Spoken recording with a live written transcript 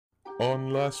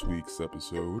On last week's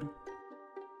episode,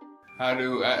 How do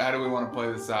we want to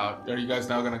play this out? Are you guys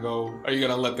now gonna go? Are you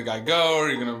gonna let the guy go? Or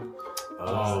are you gonna?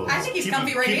 Oh. I think he's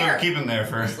comfy right here. Keep him there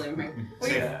first. Wait,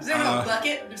 is there a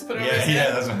bucket? Just put it over his Yeah,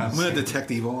 head? that's what I'm gonna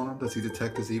detect evil on him. Does he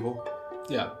detect as evil?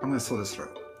 Yeah. I'm gonna slit his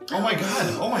throat. Oh my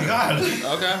god!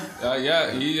 Okay.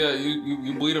 Yeah.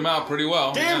 You bleed him out pretty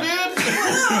well. Damn, yeah. dude!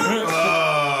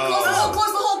 Close the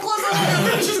hole!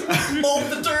 Just mold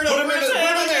the dirt Put him over in his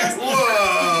head.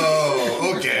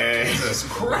 Whoa! Okay. Jesus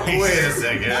Christ! Wait a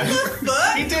second.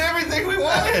 Fuck? He did everything we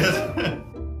wanted.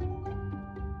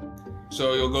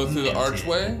 So you'll go through the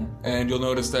archway, and you'll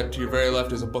notice that to your very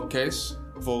left is a bookcase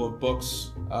full of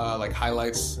books, like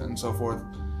highlights and so forth.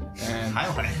 And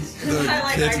Highlights. The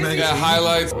Highlight kids magazine. magazine. yeah,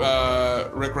 highlights.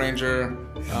 Rick Ranger.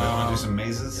 Want to do some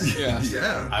mazes? Yeah.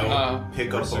 Yeah. I will pick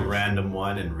up a research. random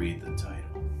one and read the title.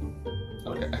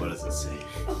 Okay. What does it say?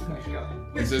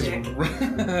 It says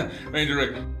Ranger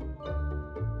Rick.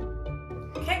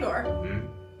 Kangor,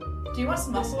 do you want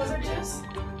some muscle wizard juice?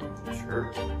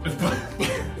 Sure.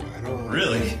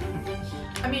 Really?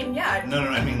 I mean, yeah. No,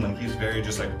 I mean, like, he's very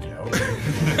just like, yeah,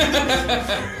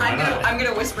 okay. I'm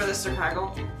gonna whisper this to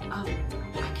Craggle. I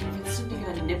convinced him to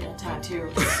get a nipple tattoo,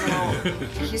 so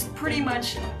he's pretty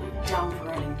much down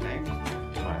for anything.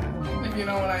 If you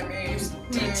know what I mean.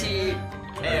 DT.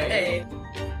 Hey.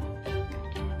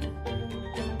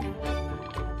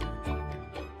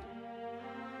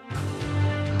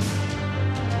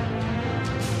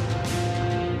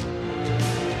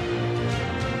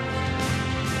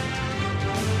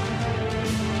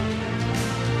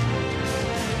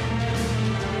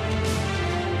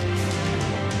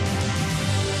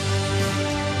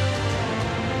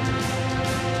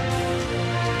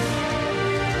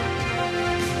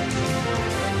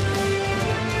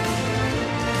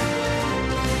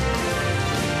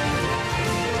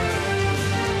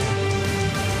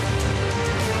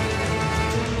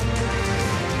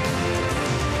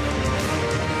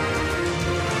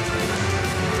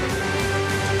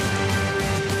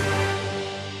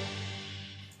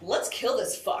 Let's kill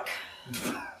this fuck.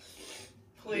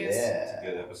 Please. Yeah.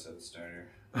 Good episode starter.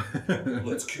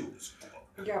 Let's kill this.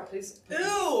 Yeah, please.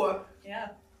 Ew. Yeah.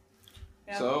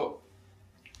 So,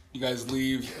 you guys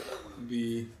leave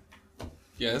the.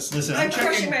 Yes. Listen, I'm I'm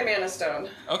crushing checking. my mana stone.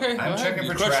 Okay. go I'm ahead. checking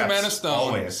You for crush your traps. mana stone,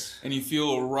 Always. and you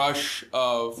feel a rush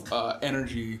of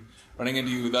energy running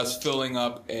into you, thus filling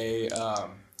up a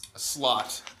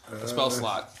slot, a spell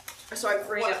slot. So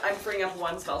I'm freeing up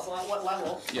one spell slot. What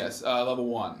level? Yes, level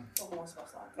 1. Level 1 spell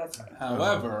slot. That's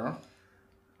However,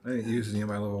 I didn't use any of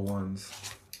my level ones.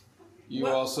 you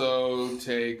What? also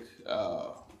take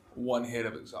 1 hit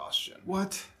of exhaustion.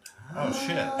 What? Oh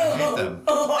shit! I hate them.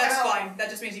 That's fine. That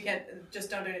just means you can't. Just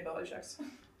don't do any ability checks.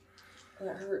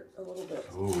 that hurt a little bit.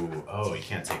 Ooh, oh, you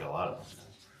can't take a lot of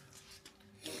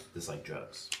them. Just like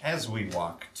drugs. As we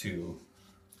walk to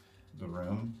the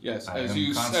room, Yes, I as am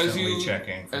you constantly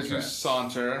checking for as you traps.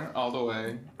 saunter all the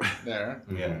way there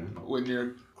Yeah. with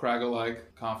your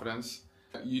Craggle-like confidence,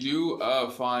 you do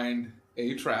find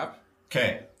a trap,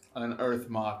 Okay, an Earth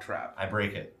Maw trap. I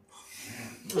break it.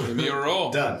 Give me a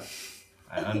roll. Done.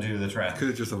 I undo the trap. Could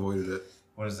have just avoided it.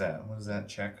 What is that? What is that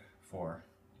check for?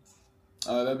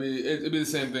 It'd be the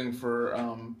same thing for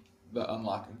the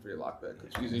unlocking for your lockpick.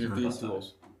 It's using your thieves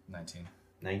tools. 19.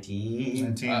 19.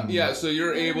 19. Yeah, so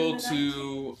you're able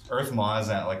to. Earth Maw, is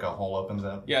that like a hole opens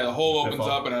up? Yeah, the hole opens Pitfall.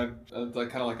 up and like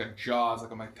kind of like a jaws,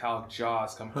 like a metallic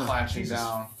jaws, come clashing Jesus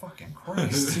down. fucking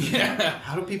Christ. Yeah.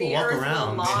 How do people The walk earth will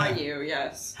around? maw you,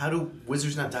 yes. How do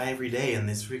wizards not die every day in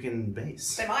this freaking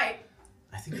base? They might.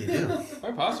 I think they do.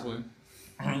 Quite possibly.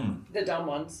 The dumb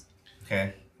ones.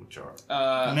 Okay. Which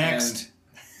are? Next.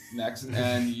 Next,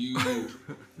 and you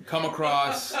come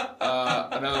across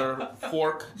another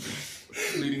fork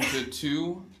leading to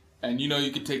 2, and you know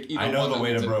you could take either I know one. the that way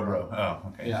to leads in. Bro. Oh,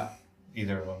 okay. Yeah,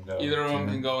 Either of them go. either of them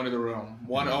to can the- go into the room.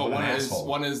 One What an is asshole.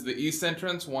 one is the east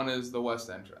entrance, one is the west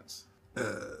entrance.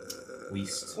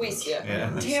 Weast. Weast, yeah.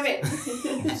 Yeah. Damn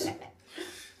it.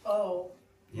 Oh.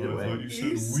 Either way. you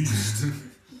said Weast.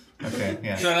 Okay,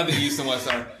 yeah. So not the east and west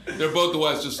are. They're both the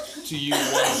west, just to you,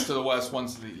 one's to the west,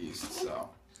 one's to the east. So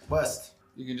West.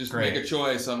 you can just Great. make a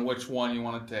choice on which one you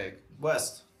want to take.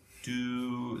 West.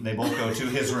 They both go to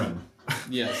his room.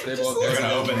 Yes, they both. They're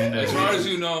gonna open into. As far as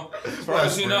you know,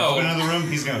 We're you gonna know. open into the room.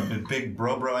 He's gonna the big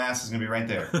bro ass is gonna be right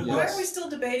there. Why Yes. are we still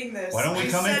debating this? Why don't we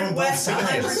You come in said from both west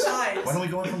 100 sides? times. Why don't we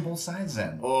go in from both sides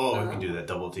then? Oh, we can do that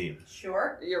double team.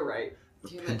 Sure. You're right.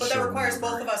 Damn it. But that requires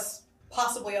both of us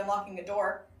possibly unlocking a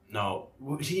door. No,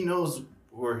 he knows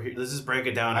we're here. Let's just break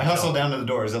it down. I hustle down to the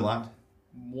door. Is it locked?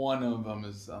 One of them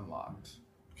is unlocked.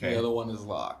 Okay. The other one is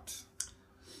locked.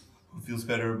 Who feels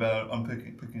better about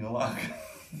picking a lock?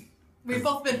 We've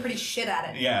both been pretty shit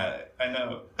at it. Yeah, I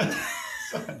know.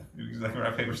 Like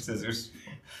rock, paper, scissors.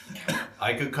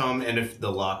 I could come, and if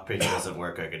the lock pick doesn't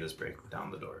work, I could just break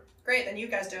down the door. Great, then you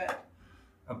guys do it.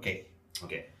 Okay.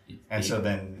 Okay. And so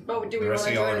then But do we the rest want of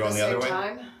to do y'all it are at the going the other same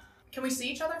way? time? Can we see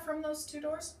each other from those two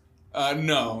doors?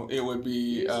 No, it would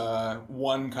be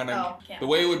one kind of. Oh, can't. The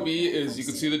way it would be is you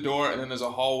can see the door, and then there's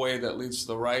a hallway that leads to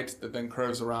the right that then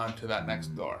curves around to that next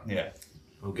door. Yeah.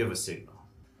 We'll give a signal.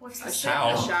 What's A the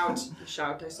Shout. shout. A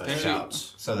shout, I A said. shout.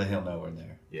 So that he'll know we're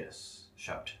there. Yes.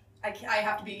 Shout. I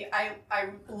have to be. I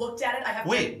looked at it. I have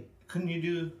Wait, couldn't you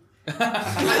do? Four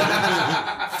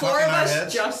Fuck of in our us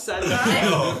heads? just said that.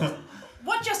 No.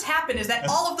 What just happened is that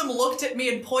all of them looked at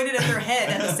me and pointed at their head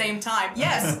at the same time.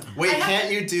 Yes. Wait, I have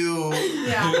can't you do?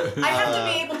 Yeah. I have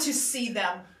to be able to see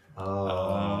them.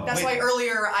 Oh. That's Wait. why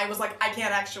earlier I was like, I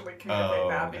can't actually communicate Oh,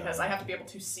 that no. because I have to be able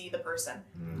to see the person.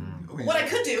 Oh, What I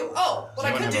could do, what So I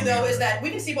you could wanna do have a though mirror? is that we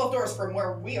can see both doors from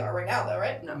where we are right now, though,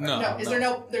 right? No. No. Is there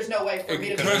there's no way for me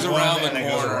It to curves There's one around the and it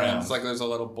goes corner, and around. it's like there's a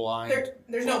little blind.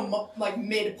 there's no like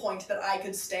midpoint that I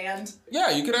could stand. Yeah,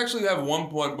 you could actually have one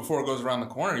point before it goes around the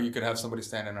corner. You could have somebody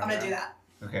standing right I'm gonna there. do that.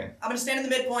 Okay. I'm gonna stand in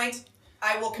the midpoint.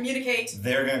 I will communicate.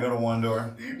 They're gonna go to one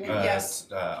door. Yes.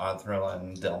 Oddthrill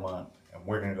and Delmont. And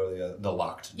we're gonna go to the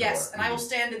locked door. Yes, and I will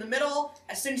stand in the middle.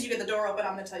 As soon as you get the door open,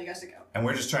 I'm gonna tell you guys to go. And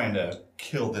we're just trying to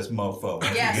kill this mofo.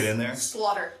 Once Yes. we get in there.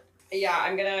 Slaughter. Yeah,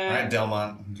 I'm All right, gonna.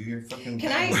 Delmont, do your fucking Can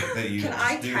thing I? that you Can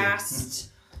I do. cast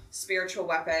spiritual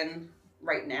weapon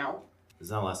right now? Does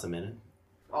that last a minute?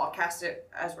 I'll cast it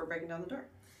as we're breaking down the door.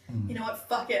 You know what?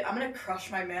 Fuck it. I'm gonna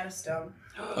crush my mana stone,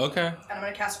 Okay. and I'm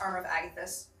gonna cast Armor of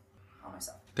Agathis on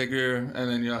myself. Take your, and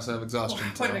then you also have exhaustion.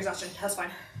 Point of so- exhaustion. That's fine.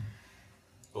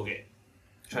 Okay.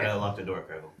 Try to unlock the door,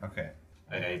 Craggle. Okay.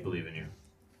 I believe in you.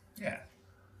 Yeah.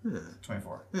 Yeah.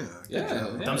 24. Yeah. Yeah.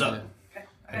 Thumbs up.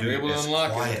 I do You're it able to this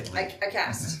unlock it. quietly. I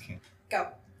cast. Go.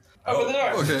 Open the door.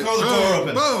 Okay. Throw the door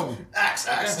open. Boom. Axe.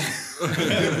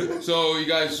 So you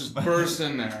guys just burst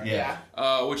in there. Yeah.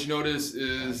 What you notice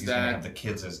is He's gonna have that the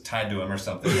kids as tied to him or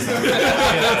something. you've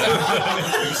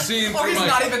seen Or through he's my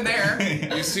not even there.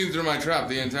 you've seen through my trap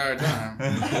the entire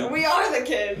time. We are the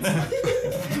kids.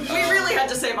 We really had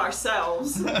to save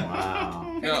ourselves.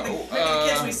 Wow. No, Maybe the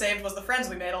kids we saved was the friends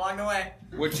we made along the way.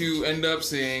 what you end up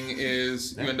seeing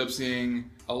is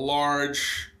a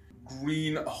large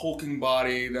green hulking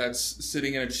body that's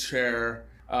sitting in a chair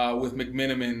with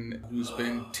McMiniman, who's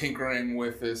been tinkering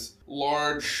with this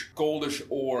large goldish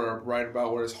orb right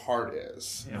about where his heart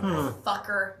is.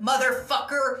 Fucker.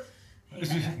 Motherfucker.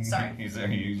 Sorry. Are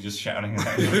you just shouting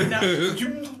at him? No. You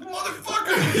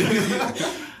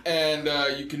motherfucker!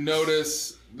 And you can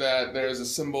notice that there's a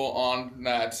symbol on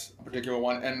that particular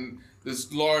one, and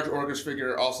this large orcish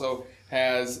figure also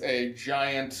has a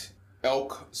giant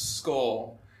elk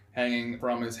skull hanging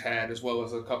from his head, as well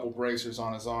as a couple bracers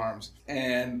on his arms.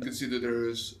 And you can see that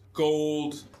there's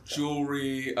gold,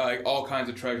 jewelry, all kinds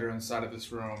of treasure inside of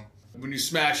this room. When you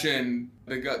smash in,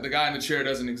 the guy in the chair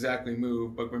doesn't exactly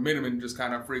move, but McMiniman just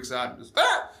kind of freaks out and just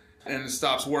and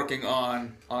stops working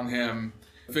on him.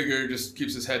 The figure just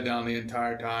keeps his head down the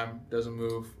entire time, doesn't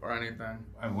move or anything.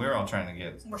 We're all trying to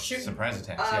get We're shooting. surprise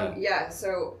attacks. Yeah,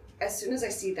 so as soon as I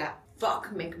see that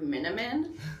fuck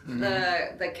McMiniman,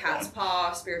 the cat's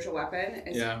paw spiritual weapon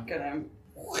is gonna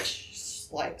whoosh,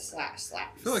 slap.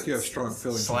 I feel like you have strong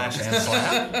feelings. Slash and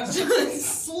slap.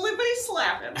 Slippity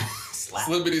slap him.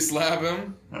 Slippity slap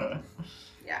him.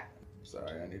 Yeah.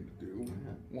 Sorry, I need to do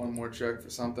one more check for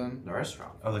something. The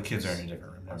restaurant. Oh, the kids are in a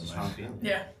different room. That's a Never strong mind. feeling.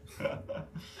 Yeah.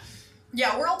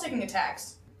 Yeah, we're all taking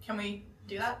attacks. Can we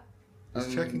do that?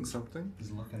 He's checking something.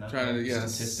 He's looking up Trying to- a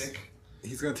yes. statistic.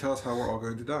 He's going to tell us how we're all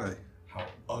going to die. How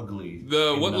ugly.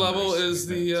 What in level numbers is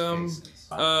the McMiniman's face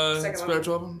is. Second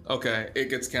spiritual weapon? Okay, it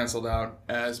gets canceled out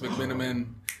as McMiniman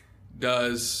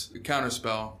does a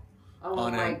counterspell Oh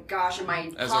on my it gosh, and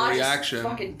my as a paw just reaction.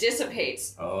 fucking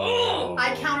dissipates. Oh.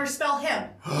 I counterspell him.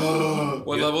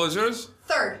 What level is yours?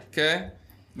 Third. Okay,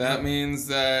 that means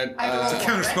that I have to roll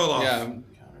one, Counterspell off. yeah.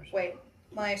 Wait,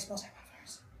 my spells have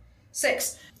modifiers.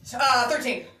 6.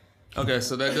 13. Okay,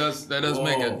 so that does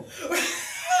make it.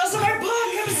 So my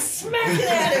paw comes smacking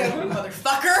at him.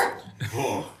 Motherfucker!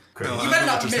 Oh, crazy. No, You I better don't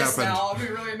know not what miss just happened. now. I'll be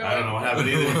really annoyed. I don't know what happened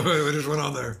either. What just went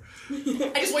on there?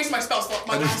 I just wasted my spell slot,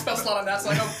 my long spell slot on that, so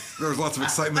I hope, There was lots of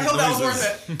excitement. I hope and that was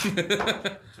noises. worth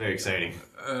it. It's very exciting.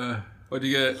 What'd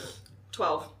you get?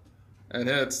 12. It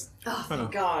hits. Oh,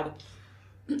 thank God.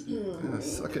 Yeah,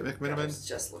 suck it, I McMiniman. was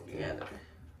just looking at it.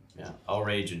 Yeah. I'll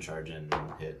rage and charge in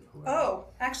and hit. whoever. Oh,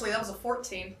 actually, that was a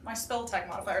 14. My spell attack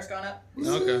modifier's gone up.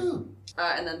 Okay.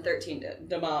 And then 13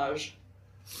 damage.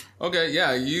 Okay,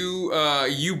 yeah,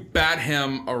 you bat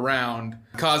him around,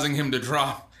 causing him to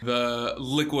drop the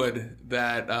liquid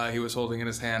that he was holding in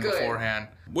his hand Good. beforehand.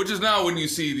 Which is now when you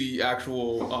see the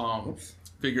actual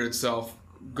figure itself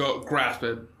grasp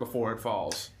it before it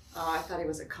falls. Oh, I thought he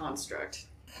was a construct.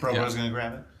 Bro's gonna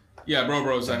grab it. Yeah,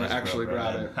 Bro's gonna Does actually Bro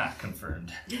grab then? it. Ha,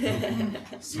 confirmed.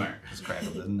 Smart. Because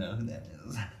Crackle doesn't know who that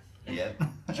is yet.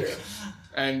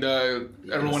 And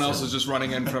everyone else is just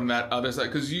running in from that other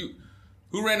side. Because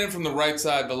who ran in from the right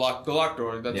side, the lock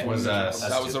door? That's Yeah, what was us.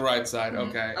 that was the right side.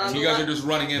 Okay, and you the guys are left- just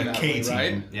running in The that K way, team.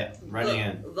 right? Yeah, running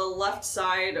in. The left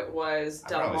side was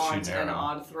probably Delmont shoot and arrow.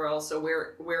 Odd Thrill, so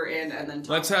we're in and then.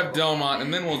 Let's have Delmont,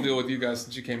 and then we'll deal with you guys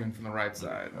since you came in from the right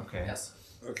side. Okay. Yes.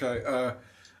 Okay,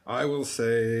 I will say,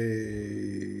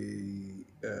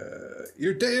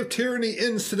 your day of tyranny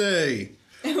ends today.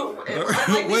 I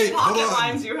like Wait, these pocket hold on.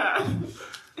 lines you have.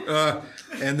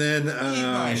 And then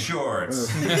My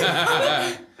shorts.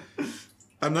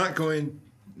 I'm not going.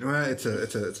 Well, it's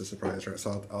a surprise, right?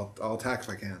 So I'll attack if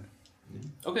I can.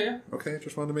 Okay, yeah. Okay,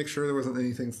 just wanted to make sure there wasn't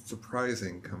anything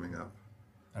surprising coming up.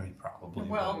 I mean, probably.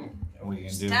 Well, but we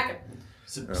can do. attack him.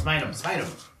 Smite him, smite him.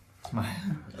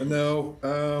 No.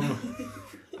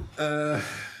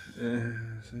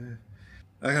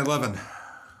 I got 11.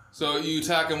 So you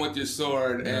attack him with your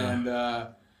sword, and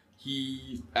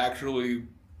he actually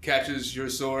catches your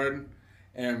sword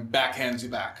and backhands you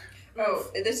back. Oh,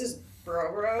 this is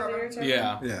Bro that you're talking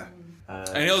Yeah, Yeah.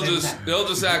 and he'll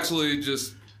just actually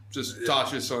just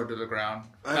toss your sword to the ground,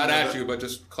 not at you, but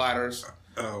just clatters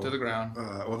Oh. to the ground.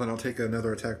 Well, then I'll take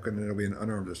another attack, and it'll be an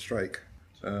unarmed strike.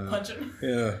 Punch him.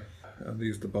 Yeah. I'll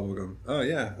use the bubblegum. Oh,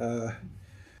 yeah.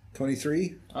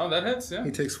 23. Oh, that hits. Yeah,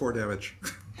 He takes 4 damage.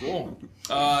 cool.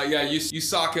 Yeah, you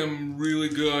sock him really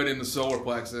good in the solar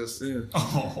plexus. Yeah.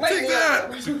 Oh. Take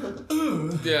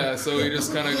that! Yeah, so he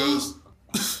just kind of goes.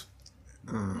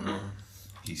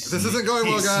 This isn't going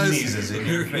well, guys. He sneezes in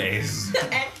your face.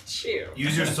 At you.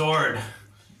 Use your sword.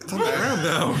 It's on the ground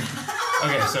now.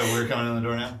 Okay, so we're coming in the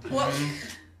door now? Well,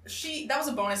 that was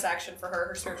a bonus action for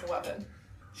her spiritual weapon.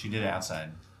 She did it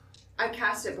outside. I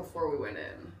cast it before we went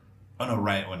in. Oh, no,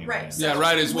 right when you Right. went in. So Yeah,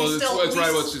 right as well. we It's still-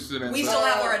 right we what's just in We it. still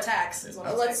have our attacks. Is what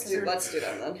I'm Let's saying, 'cause do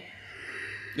them then.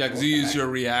 Yeah, because you use your I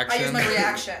reaction. used my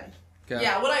reaction. Okay.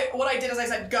 Yeah, what I did is I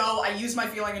said go. I used my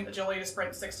feeling and agility to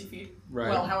sprint 60 feet. Right.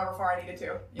 Well, however far I needed to.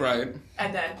 you know. Right.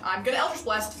 And then I'm gonna Eldritch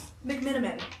Blast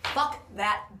McMiniman. Fuck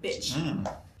that bitch.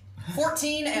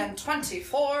 14 and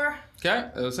 24. Okay,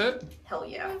 that was it. Hell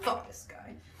yeah. Fuck this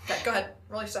guy. Okay, go ahead.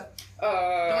 Roll your stuff.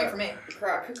 Don't wait for me.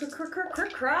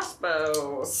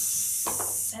 Crossbow.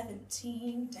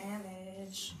 17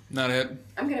 damage. Not a hit.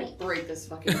 I'm gonna break this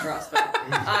fucking crossbow.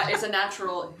 It's a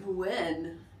natural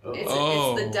win. It's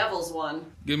Oh. the devil's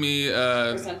one. Give me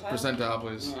Percentile? percentile,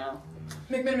 please. Yeah.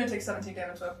 McMiniman takes 17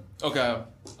 damage though. Okay.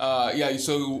 Yeah.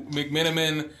 So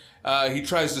McMiniman, he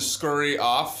tries to scurry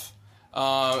off,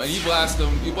 and you blast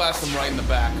him. You blast him right in the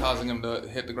back, causing him to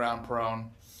hit the ground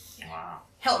prone. Wow.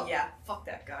 Hell yeah. Fuck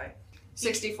that guy.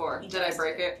 64. Did I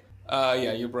break it?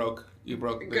 Yeah. You broke. You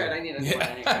broke. The, Good, I needed one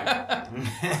anyway.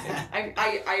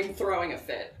 I'm throwing a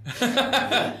fit.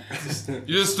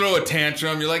 You just throw a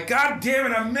tantrum. You're like, God damn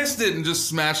it, I missed it, and just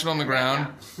smash it on the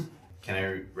ground. Can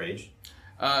I rage?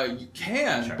 You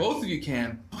can. Sure. Both of you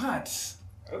can, but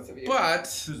Both of you.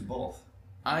 Who's both?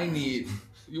 I need.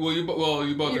 You both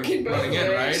You are can both running in,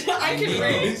 rage. right? I can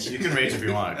rage. You can rage if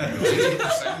you want. I'm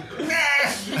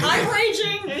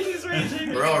raging. He's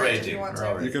raging. We're all raging. You want We're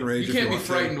all to? You raging. can rage You if you can't be want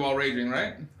frightened while raging,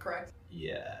 right? Correct.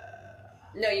 Yeah.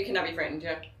 No, you cannot be frightened,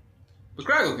 yeah. But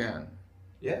Craggle can.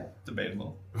 Yeah.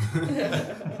 Debatable.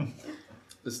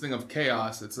 This thing of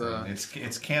chaos. It's a.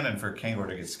 It's canon for Kangor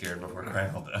to get scared before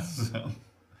Crackle does. So.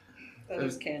 That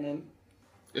is canon.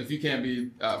 If you can't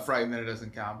be frightened, then it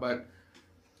doesn't count. But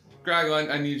Craggle,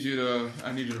 I need you to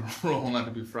roll not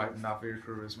to be frightened off of your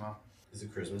charisma. Is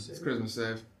it Christmas? It's Christmas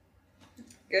save.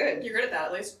 Good. You're good at that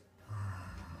at least.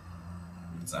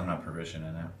 I'm not proficient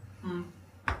in it. Hmm.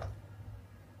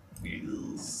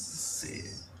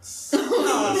 6.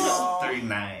 Oh.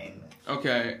 39.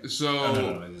 Okay, so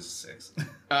No, it is 6.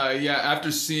 yeah,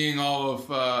 after seeing all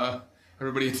of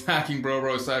everybody attacking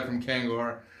Bro aside from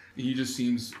Kangor, he just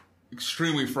seems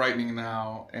extremely frightening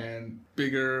now and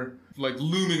bigger, like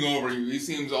looming over you. He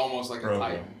seems almost like a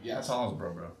titan. Yes, How tall is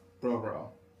Bro? Bro.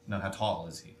 No, how tall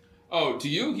is he? Oh, to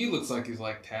you, he looks like he's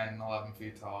like 10, 11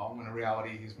 feet tall. When in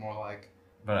reality, he's more like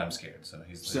But I'm scared, so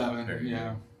he's like 7. very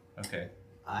Yeah. Okay.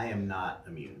 I am not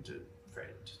immune to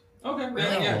frightened. Okay.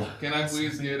 Really? Yeah. Can I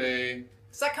please get a?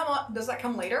 Does that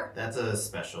come later? That's a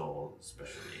specialty.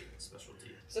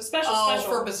 So special. Oh,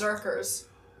 for berserkers.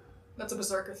 That's a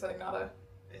berserker thing, not a.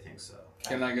 I think so.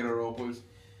 Can I get a roll, please?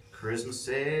 Charisma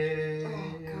save.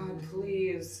 Oh God,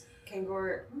 please,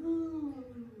 Kangor.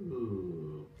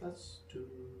 Ooh, that's 2.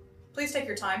 Please take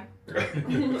your time.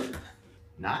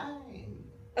 9.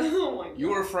 Oh my God.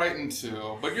 You are frightened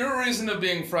too, but your reason of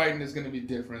being frightened is going to be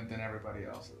different than everybody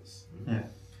else's. Yeah.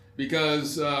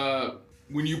 Because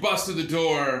when you bust through the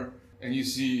door and you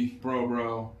see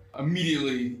Bro,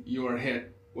 immediately you are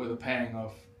hit with a pang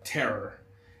of terror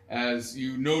as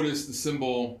you notice the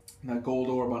symbol, that gold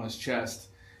orb on his chest,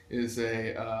 is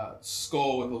a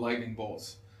skull with a lightning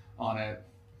bolt on it.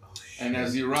 And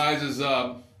as he rises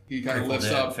up, he kind of lifts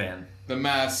up the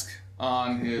mask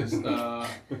on his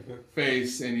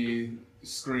face and he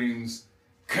screams,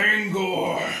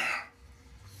 Kangor!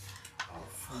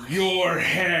 Your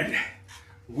head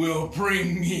will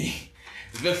bring me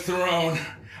the throne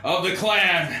of the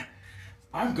clan.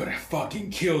 I'm gonna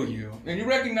fucking kill you. And you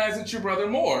recognize it's your brother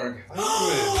Morg.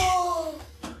 Oh,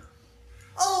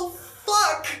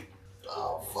 fuck!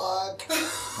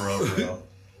 Bro.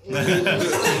 Bro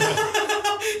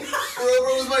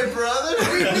was my brother?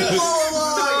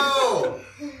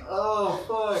 Oh,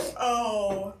 fuck.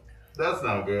 Oh. That's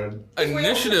not good.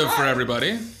 Initiative for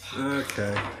everybody.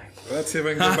 Okay. Let's see if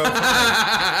I can get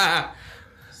about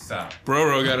Stop.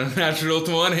 Bro got a natural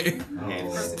 20.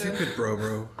 stupid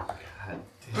bro. God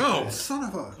Oh, son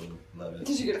of a... Love it.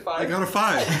 Did you get a 5? I got a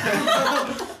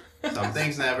 5. Some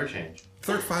things never change.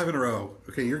 Third 5 in a row.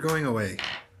 Okay, you're going away.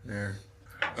 There.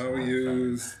 I'll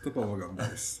use the bubblegum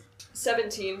dice.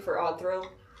 17 for odd throw.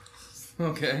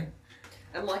 Okay.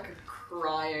 I'm like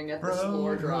crying at this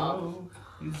lore drop.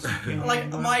 Like,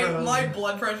 my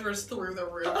blood pressure is through the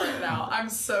roof right now. I'm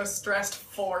so stressed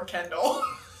for Kendall.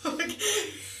 Like,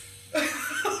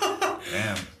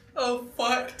 Damn. oh,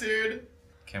 fuck, dude.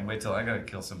 Can't wait till I gotta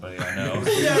kill somebody I know.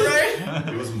 Yeah, right?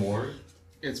 It was more.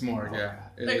 It's Morg, yeah.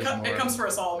 It is Morg. comes for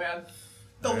us all, man.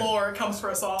 The lore comes for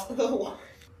us all.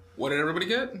 What did everybody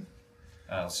get?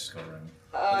 Let's just go around.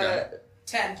 Okay.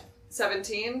 10.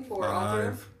 17 for odd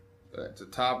throw. 5. At the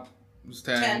top was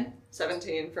 10. 10.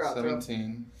 17 for odd throw.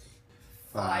 17.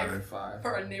 5. 5.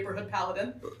 For a neighborhood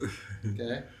paladin.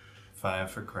 Okay.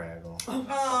 5 for Craggle.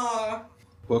 Oh.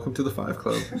 Welcome to the 5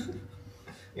 Club.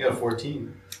 You got a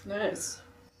 14. Nice.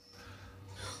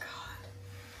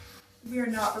 We are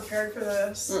not prepared for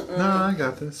this. No, I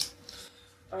got this.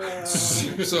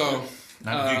 So,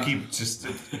 Not if you keep just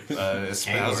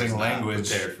espousing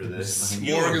language. Prepared for this.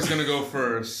 Morg is going to go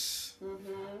first.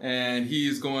 And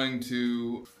he's going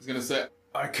to say,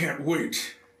 I can't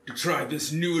wait to try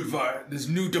this new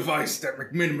device that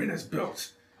McMiniman has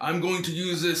built. I'm going to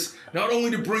use this not only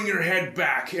to bring your head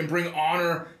back and bring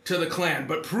honor to the clan,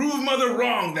 but prove Mother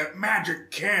wrong that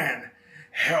magic can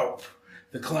help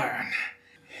the clan.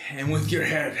 And with your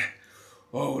head,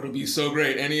 oh, it'll be so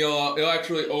great. And he'll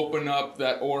actually open up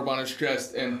that orb on his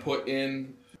chest and put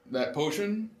in that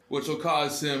potion, which will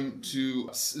cause him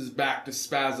his back to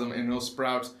spasm, and he'll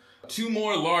sprout 2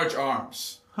 more large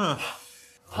arms. Hot.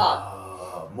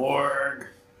 Morg.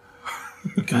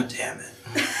 God damn it.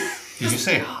 Did you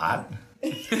say hot?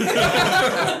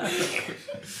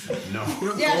 No.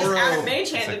 Yeah, just Goro. add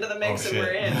Mage Hand into the mix and shit.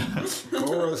 we're in.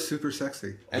 Goro's super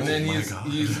sexy. And then my he's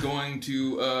God. going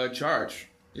to charge.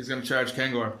 He's going to charge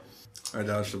Kangor. I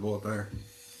dodged a bullet there.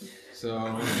 So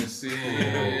let's see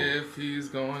if he's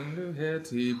going to hit.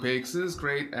 He takes his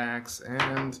great axe,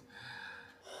 and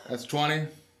that's 20.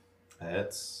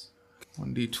 That's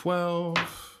 1d12.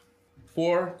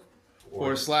 4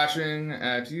 for slashing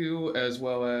at you, as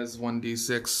well as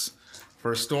 1d6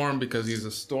 for Storm, because he's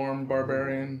a Storm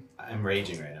Barbarian. I'm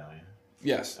raging right now.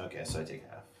 Yeah? Yes. Okay, so I take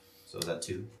half. So is that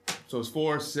 2? So it's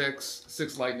 4,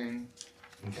 6 lightning.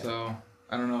 Okay. So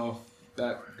I don't know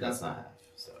if That's not half.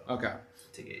 So Okay.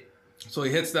 take 8. So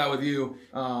he hits that with you.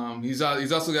 He's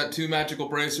also got 2 magical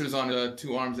bracers on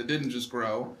 2 arms that didn't just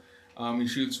grow. He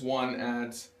shoots one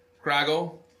at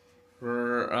Craggle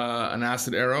for an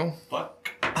acid arrow.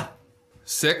 Fuck.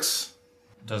 6.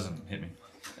 Doesn't hit me.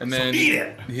 And then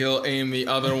he'll aim the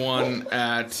other one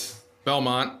at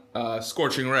Belmont.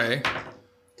 Scorching Ray.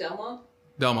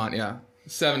 Delmont, yeah.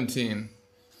 17.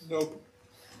 Nope.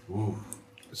 Ooh.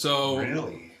 So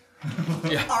Really?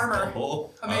 Armor. Oh.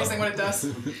 Amazing what it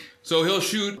does. So he'll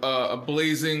shoot a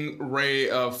blazing ray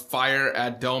of fire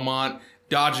at Delmont,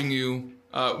 dodging you,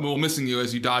 missing you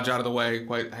as you dodge out of the way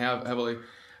quite heavily.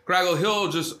 Craggle, he'll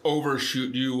just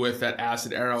overshoot you with that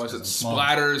acid arrow as it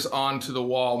splatters onto the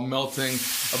wall, melting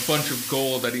a bunch of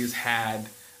gold that he's had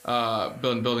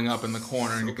building up in the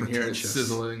corner, and you can hear it pretentious.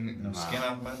 sizzling. Skin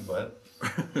off my butt.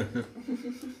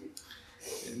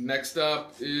 Next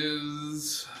up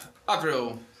is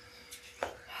Adril.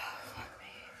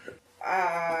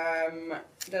 I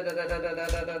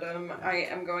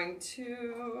am going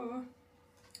to.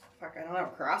 Fuck, I don't have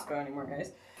a crossbow anymore,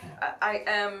 guys. I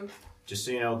am. Just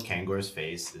so you know, Kangor's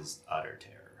face is utter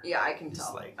terror. Yeah, I can He's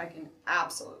tell. like- I can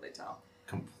absolutely tell.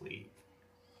 Complete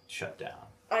shut down.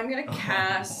 I'm gonna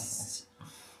cast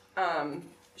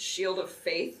Shield of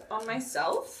Faith on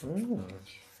myself.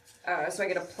 So I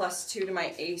get a +2 to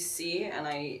my AC, and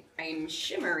I'm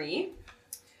shimmery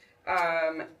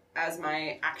as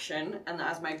my action, and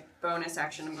as my bonus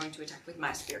action, I'm going to attack with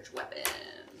my spiritual weapon.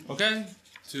 Okay.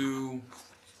 To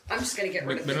I'm just gonna get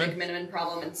rid of the McMiniman? big minimum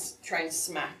problem and try and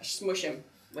smush him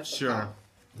with the sure. pop.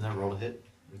 Is that roll to hit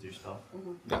with your spell?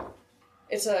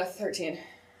 It's a 13.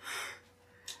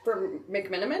 For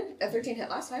McMiniman, a 13 hit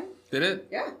last time. Did it?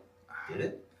 Yeah. Did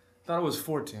it? Thought it was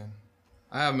 14.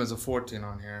 I have him as a 14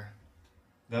 on here.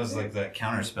 That was like that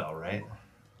counter spell, right?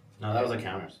 No, that was a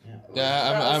counters. Yeah.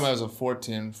 Yeah, That I'm was- as a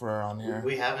 14 for on here.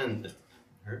 We haven't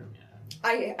heard him yet.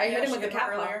 I hit him with the she did cat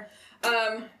earlier.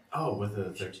 earlier. Oh, with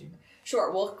the 13.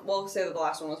 Sure. We'll say that the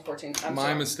last one was 14. I'm My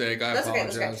sorry. mistake. I That's okay.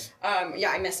 apologize. That's okay.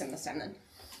 Yeah, I missed him this time then.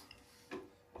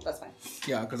 That's fine.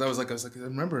 Yeah, because I was like, I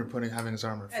remember having his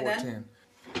armor at And then?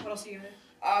 14. What else are you gonna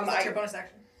do? What's your bonus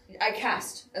action? I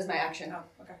cast as my action. Oh,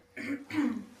 okay.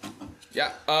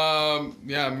 Yeah.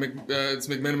 It's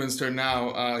McMiniman's turn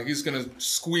now. He's gonna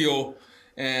squeal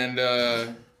and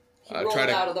Roll try it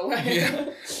to. out of the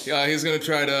way. Yeah, he's gonna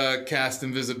try to cast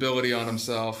invisibility on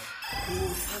himself.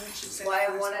 That's why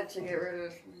I wanted to get rid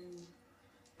of.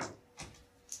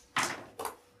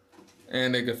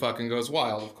 And it fucking goes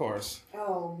wild, of course.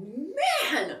 Oh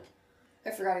man!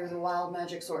 I forgot he was a wild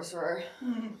magic sorcerer.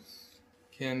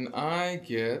 Can I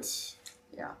get?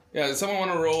 Yeah. Yeah. Does someone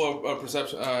want to roll a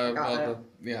perception? Got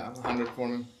it. 100 for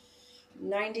me.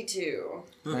 92.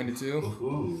 92.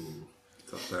 Ooh.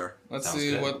 It's up there. Let's Sounds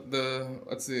see good. what the.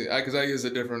 Let's see. Because I use a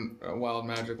different wild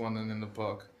magic one than in the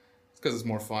book. It's because it's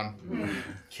more fun.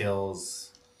 Kills.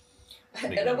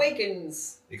 It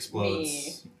awakens.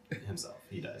 Explodes himself.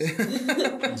 He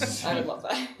dies. I would love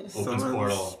that. Opens Summons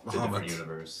portal to different Bahamut.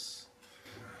 universe.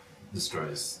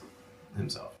 Destroys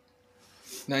himself.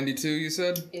 92. You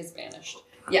said. Is banished.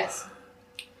 Yes.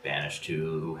 Banished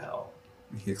to hell.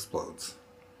 He explodes.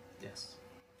 Yes.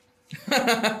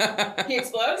 He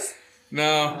explodes?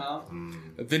 No.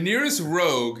 No. The nearest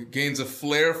rogue gains a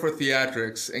flair for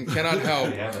theatrics and cannot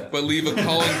help Yeah, but- but leave a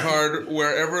calling card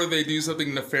wherever they do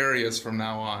something nefarious from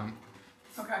now on.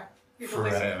 Okay. You have to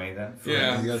Forever. listen. I made that.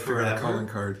 Yeah. You gotta figure out a Forever. calling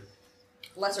card.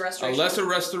 Lesser A restoration. lesser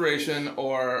restoration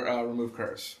or remove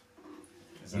curse.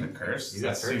 Is it a curse? You got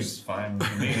That seems cursed. fine to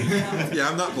me. Yeah,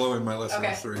 I'm not blowing my lesser Okay.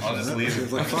 restoration. I'll just That leave.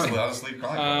 seems like fun. I'll just leave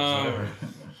calling cards,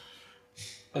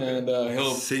 whatever. And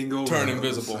he'll Single turn rose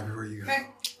invisible. everywhere you go. Okay.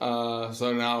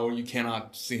 So now you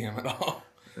cannot see him at all.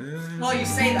 Well, you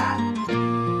say that.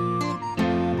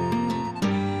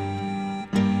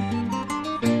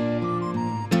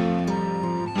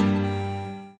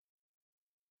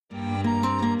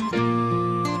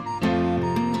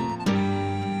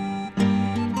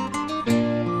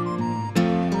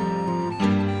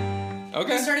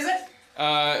 Okay. Whose turn is it?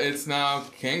 It's now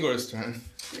Kangor's turn.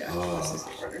 Yeah, this is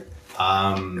harder.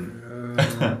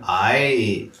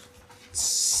 I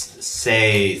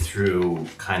say through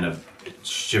kind of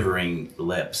shivering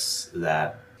lips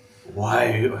that, why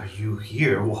are you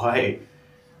here? Why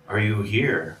are you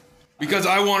here? Because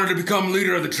I wanted to become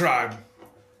leader of the tribe.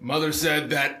 Mother said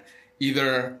that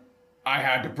either I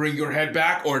had to bring your head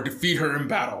back or defeat her in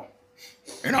battle.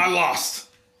 And I lost.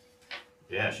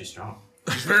 Yeah, she's strong.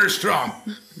 She's very strong.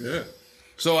 Yeah.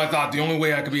 So I thought the only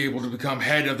way I could be able to become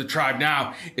head of the tribe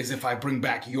now is if I bring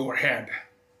back your head.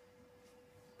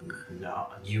 No,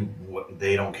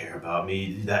 they don't care about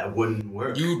me. That wouldn't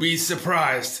work. You'd be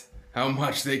surprised how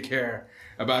much they care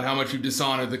about how much you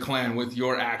dishonored the clan with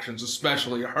your actions,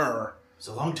 especially her. It's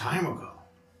a long time ago.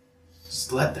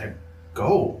 Just let that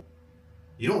go.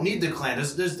 You don't need the clan.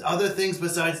 There's other things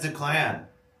besides the clan.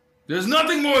 There's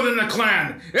nothing more than the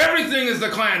clan. Everything is the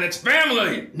clan. It's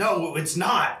family. No, it's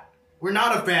not. We're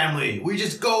not a family. We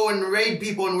just go and raid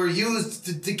people and we're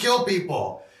used to kill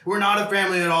people. We're not a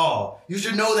family at all. You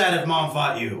should know that if Mom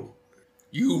fought you.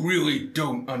 You really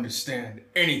don't understand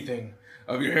anything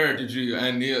of your heritage, do you?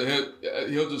 And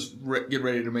he'll just get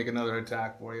ready to make another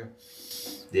attack for you.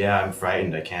 Yeah, I'm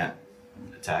frightened. I can't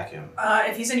attack him.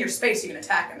 If he's in your space, you can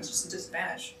attack him. It's just a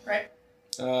disadvantage, right?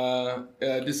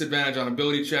 Disadvantage on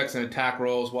ability checks and attack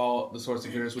rolls while the source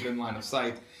appears within line of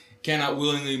sight. Cannot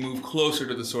willingly move closer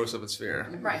to the source of its fear.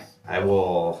 Right. I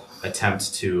will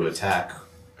attempt to attack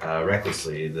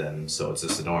recklessly then, so it's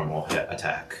just a normal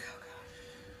attack.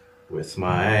 With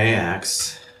my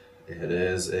axe, it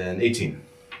is an 18.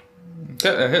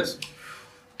 Okay, that hits.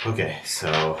 Okay,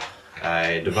 so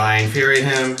I Divine Fury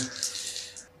him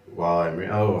while I'm.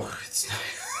 It's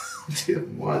not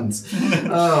 2 ones.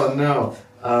 Oh no.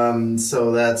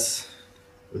 So that's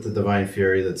with the Divine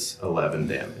Fury. That's 11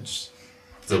 damage.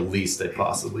 It's the least I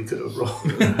possibly could have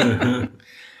rolled.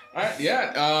 Alright,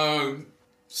 yeah.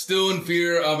 Still in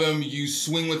fear of him, you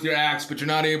swing with your axe, but you're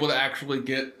not able to actually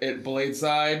get it blade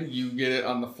side. You get it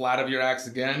on the flat of your axe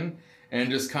again, and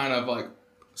just kind of like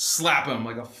slap him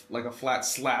like a flat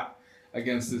slap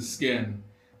against his skin,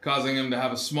 causing him to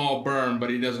have a small burn, but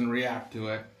he doesn't react to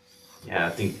it. Yeah, I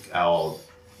think I'll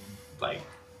like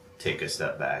take a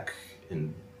step back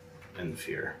in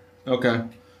fear Okay.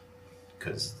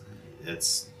 because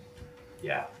that's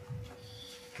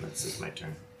my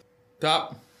turn.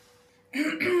 Top.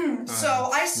 So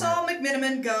I saw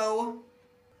McMiniman go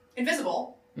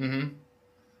invisible. Mm-hmm.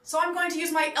 So I'm going to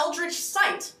use my Eldritch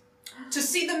Sight to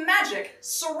see the magic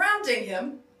surrounding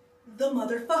him, the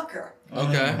motherfucker.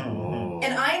 Okay.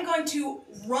 And I am going to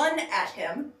run at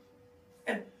him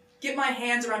and get my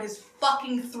hands around his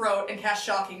fucking throat and cast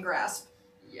Shocking Grasp.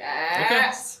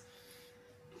 Yes.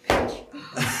 God.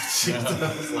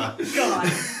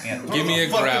 Yeah, Give me a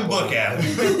fucking grapple. book at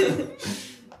him.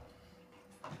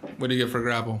 What do you get for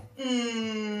grapple?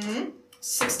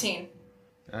 16.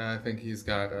 I think he's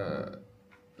got, I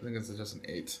think it's just an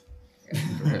 8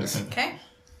 for his. Okay.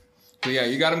 So yeah,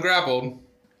 you got him grappled,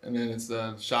 and then it's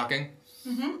shocking.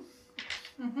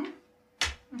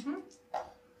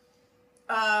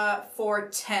 For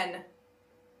 10.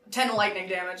 10 lightning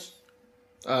damage.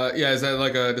 Yeah, is that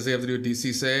like does he have to do a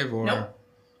DC save or? Nope.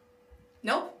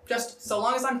 Nope. Just so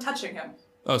long as I'm touching him.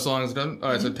 Oh, so long as it doesn't.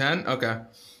 All right, so 10. Okay.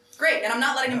 Great, and I'm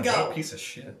not letting him What go. a piece of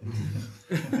shit.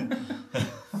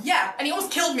 Yeah, and he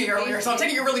almost killed me earlier, so I'm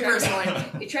taking it really personally.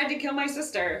 He tried to kill my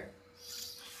sister.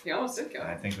 He almost did kill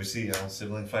I her. think we see how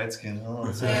sibling fights can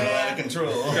it's out of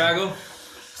control. Craggle.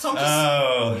 So I'm just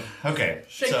Oh, okay.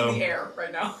 shaking So the air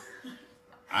right now.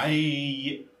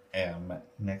 I am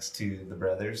next to the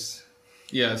brothers.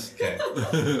 Yes. Okay.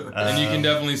 And you can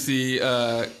definitely see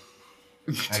I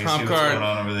can see Tom what's Card going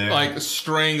on over there. like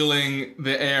strangling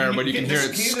the air, but you can hear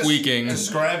it Can you just squeaking.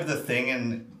 Describe the thing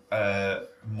in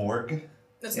morgue.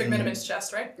 That's McMiniman's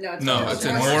chest, right? No, it's No, not. it's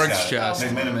in Morgue's Morg's got it. chest,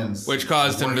 McMiniman's which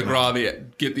caused him to working on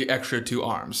it. get the extra 2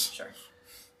 arms. Sure.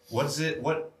 What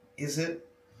is it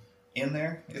in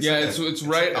there? Yeah, like it's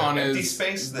right like on an empty his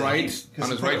space that right- 'cause on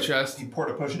he his put right a- chest. He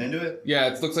poured a potion into it. Yeah,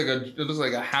 it looks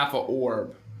like a half a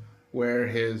orb, where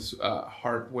his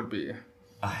heart would be.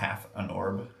 A half an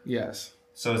orb. Yes,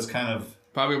 So it's kind of.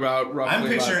 probably about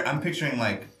roughly. I'm picturing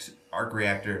like arc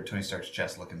reactor Tony Stark's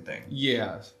chest looking thing.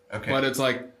 Yes. Okay. But it's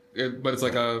like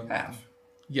a Half.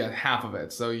 half of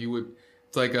it. So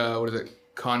it's like what is it,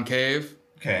 concave?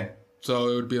 Okay. So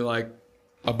it would be like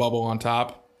a bubble on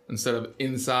top instead of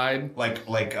inside. Like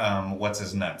what's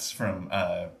his nuts from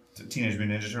Teenage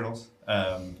Mutant Ninja Turtles?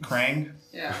 Krang.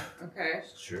 Yeah, okay.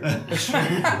 Sure.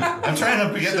 I'm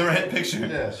trying to get the right picture.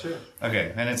 Yeah, sure.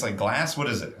 Okay, and it's like glass. What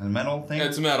is it? A metal thing?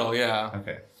 It's metal, yeah.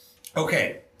 Okay.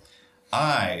 Okay.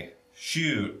 I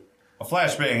shoot a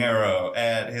flashbang arrow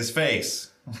at his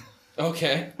face.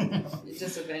 Okay.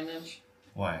 Disadvantage.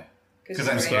 Why? Because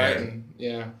I'm you're scared. right. Right.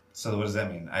 Yeah. So what does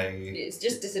that mean? It's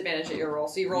just disadvantage at your roll.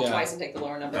 So you roll Yeah. twice and take the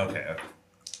lower number. Okay.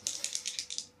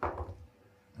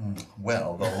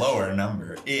 Well, the lower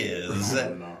number is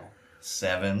No.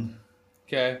 7.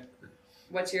 Okay.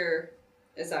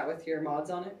 Is that with your mods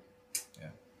on it?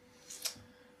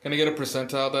 Can I get a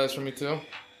percentile dice from you too?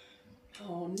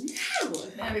 Oh no!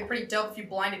 Man, it'd be pretty dope if you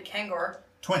blinded Kangor.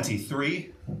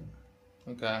 23.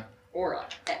 Okay. Or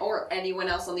anyone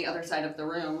else on the other side of the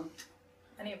room.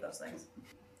 Any of those things.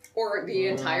 Or the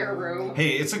entire room.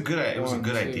 Hey, it was a good One, two.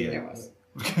 It idea. was.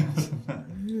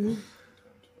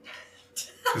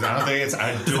 Because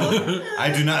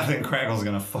I do not think Craggle's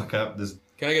gonna fuck up this.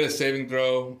 Can I get a saving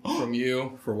throw from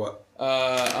you? For what?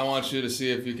 I want you to see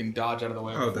if you can dodge out of the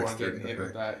way Oh, before I'm dexterity, getting hit okay.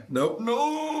 with that. Nope.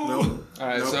 No. Nope. All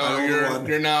right, Nope, so I rolled one.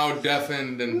 you're now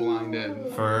deafened and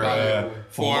blinded.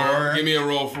 For Give me a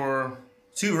roll for.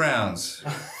 2 rounds.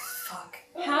 Fuck.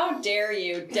 How dare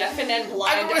you, deafen and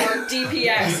blind or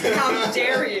DPS? How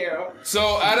dare you? So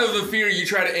out of the fear, you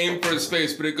try to aim for his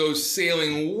face, but it goes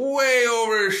sailing way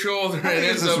over his shoulder and big is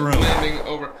ends this up room? landing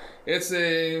over. It's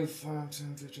a 5,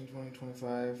 10, 15, 20,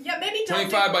 25. Yeah, maybe don't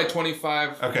 25 by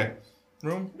 25 Okay.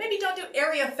 room. Maybe don't do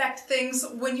area effect things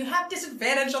when you have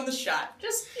disadvantage on the shot.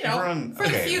 Just, Everyone, for the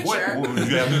future. What would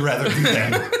you rather do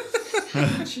then?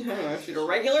 Shoot a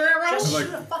regular arrow? Just Like-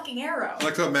 shoot a fucking arrow. I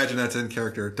like to imagine that's in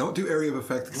character. Don't do area of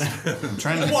effects. I'm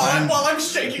trying to While blind. I'm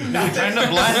shaking nothing. Trying to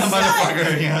blind the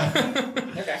motherfucker.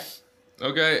 Yeah. Okay.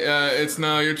 Okay, it's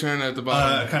now your turn at the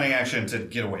bottom. Cunning action to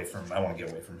get away from him. I want to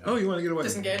get away from him. Oh, you want to get away?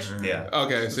 Disengage. Yeah.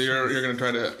 Okay, so you're gonna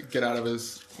try to get out of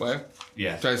his way?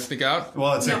 Yeah. Try to sneak out?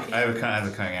 Well, it's No. I have a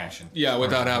cunning action. Yeah,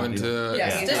 without having to...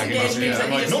 Yes, Yeah. disengage means that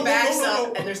he Like, just no, no, backs no, no, up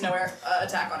no. and there's no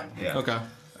attack on him. Yeah. Okay.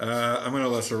 I'm going to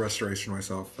lesser restoration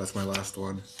myself. That's my last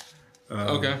one.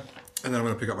 Okay. And then I'm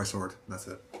going to pick up my sword. That's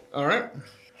it. All right.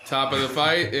 Top of the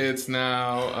fight. It's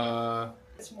now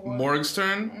Morg's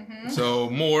turn. So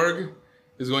Morg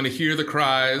is going to hear the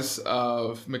cries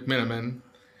of McMiniman,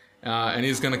 and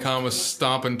he's going to come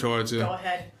stomping towards you. Go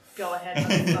ahead,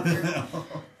 motherfucker.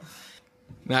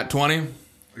 Nat 20.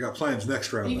 I got plans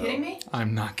next round. Are you though. kidding me?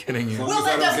 I'm not kidding you. As long Well, as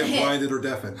that I don't doesn't get hit. blinded or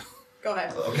deafened. Go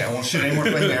ahead. Okay, I won't shoot any more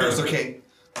flame arrows. Okay.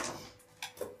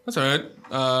 That's all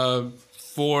right.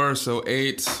 4, so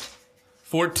 8,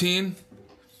 14.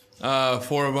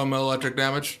 4 of them electric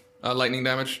damage, lightning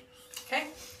damage. Okay.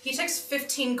 He takes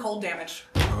 15 cold damage.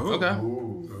 Oh. Okay.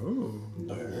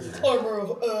 Armor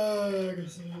of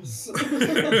Agassiz.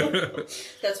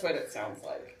 That's what it sounds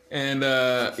like. And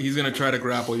he's gonna try to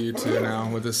grapple you two now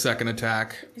with his second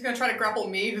attack. He's gonna try to grapple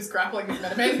me, who's grappling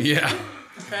McMiniman. Yeah.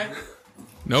 Okay.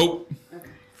 Nope. Okay.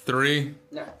 3.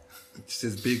 No. Just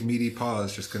his big meaty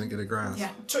paws just couldn't get a grasp.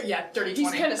 Yeah, dirty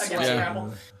 20 kinda against sweaty.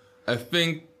 grapple. I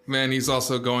think, man, he's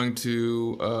also going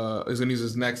to he's gonna use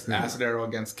his next acid arrow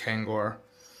against Kangor.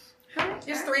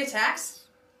 He has 3 attacks.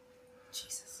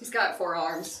 Jesus. He's got 4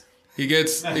 arms. He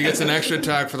gets an extra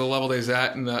attack for the level that he's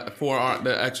at, and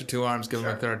the extra 2 arms give him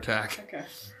a third attack. Okay.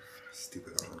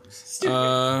 Stupid arms. Stupid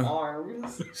Uh,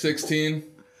 arms. 16.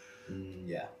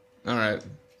 Yeah. All right.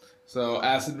 So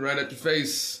acid right at your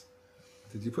face.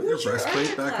 Did you put your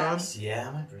breastplate back on?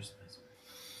 Yeah, my breastplate.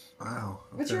 Wow.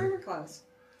 What's your armor class?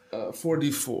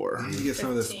 4d4. You get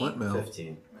some of the 15. splint mail.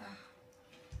 15.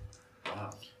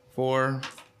 4,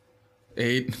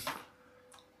 8,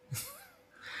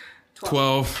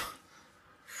 12,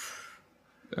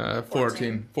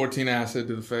 14. 14 acid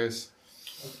to the face.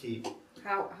 Okay.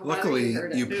 How Luckily,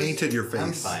 hurt you it? painted your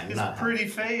I'm face. fine. His Not pretty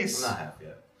half. face. I'm not half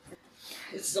yet.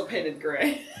 It's still painted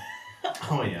gray.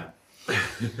 Oh, yeah.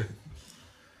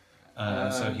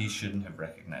 So he shouldn't have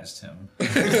recognized him.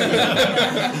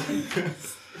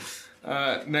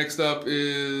 Next up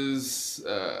is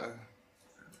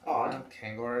Odd.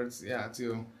 Kangor. Yeah, it's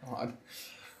you. Odd.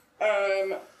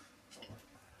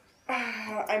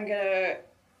 I'm gonna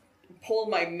pull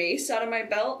my mace out of my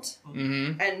belt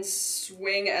and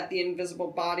swing at the invisible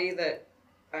body that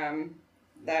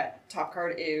that top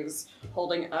card is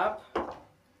holding up.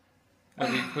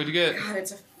 What'd you get? God,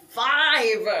 it's a Do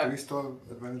 5. we still have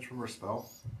advantage from our spell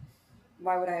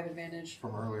Why would I have advantage?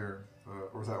 from earlier? Or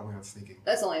was that only on sneaking?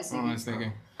 That's only a Oh, I sneaking. was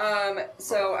thinking.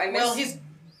 So I missed. Well, he's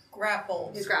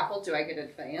grappled. He's grappled. Do I get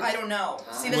advantage? I don't know.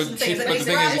 See, But that's the thing. see- Is that but he's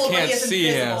the thing is you grappled, but can't he is see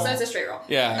him. invisible. So that's a straight roll.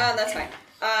 Yeah. That's fine.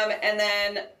 And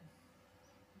then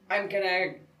I'm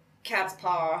gonna cat's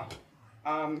paw.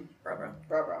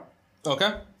 Bro.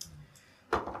 Okay.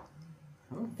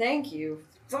 Thank you.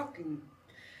 Fucking.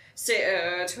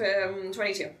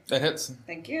 22. That hits.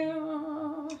 Thank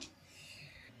you.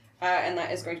 And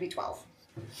that is going to be 12.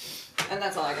 And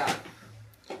that's all I got.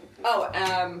 Oh,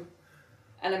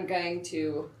 and I'm going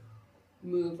to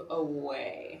move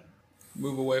away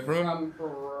Move away from him.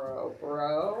 from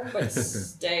bro, but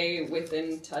stay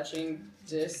within touching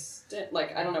distance.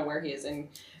 Like, I don't know where he is in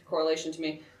correlation to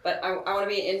me, but I want to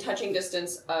be in touching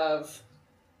distance of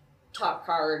top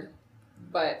card,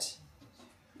 but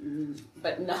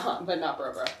not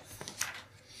bro.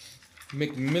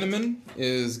 McMiniman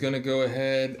is gonna go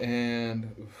ahead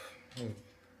and.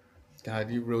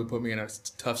 God, you really put me in a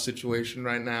tough situation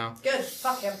right now. Good.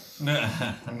 Fuck him.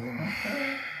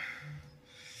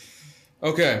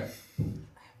 Okay.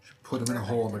 Put him in a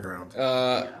hole in the ground.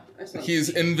 His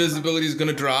invisibility is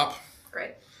gonna drop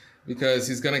Great. because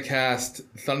he's gonna cast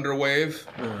Thunder Wave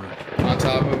on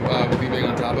top of with you being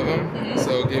on top of him.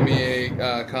 So give me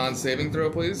a con saving throw,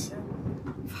 please.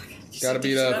 You gotta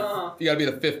beat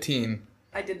a 15.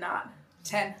 I did not.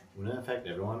 10. Wouldn't it affect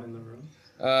everyone in the room?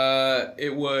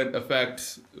 It would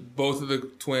affect both of the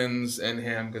twins and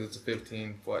him because it's a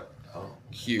 15-foot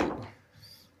cube.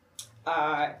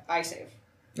 I save.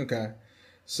 Okay. I'm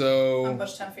So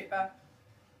pushed 10 feet back.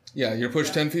 yeah, you're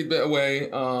pushed 10 feet away.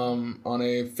 On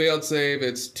a failed save,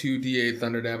 it's 2d8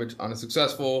 thunder damage. On a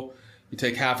successful, you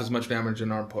take half as much damage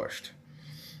and aren't pushed.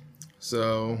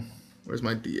 So where's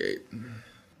my d8?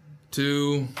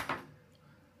 2,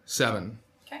 7.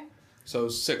 Okay. So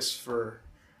 6 for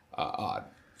odd.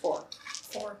 4.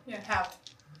 4. Yeah, halved.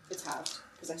 It's halved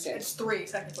because I saved. It's 3,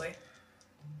 technically.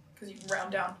 Because you can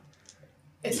round down.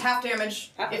 It's half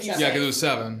damage Half if you damage. Yeah, save. because it was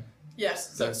 7.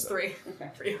 Yes, so it's 3 Okay.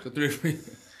 for you. So 3 for me.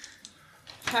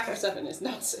 Factor 7 is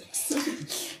not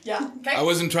 6. Yeah. Okay. I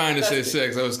wasn't trying to say That's-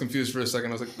 6. I was confused for a second.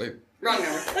 I was like, wait. Wrong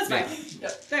number. That's fine.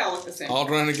 Yep. They all look the same. All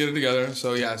trying to get it together.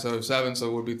 So yeah, so 7, so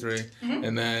it would be 3.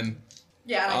 And then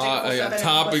Yeah, and I take a full 7 and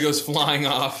top, push. he goes flying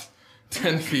off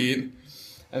 10 feet.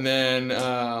 And then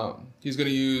he's going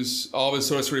to use all of his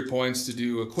sorcery points to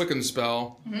do a quicken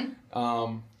spell.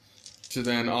 To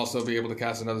then also be able to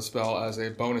cast another spell as a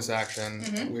bonus action,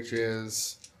 which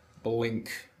is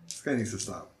Blink. This guy needs to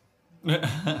stop.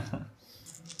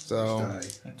 So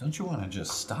Die. Don't you want to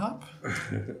just stop?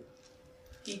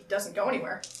 He doesn't go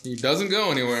anywhere. he doesn't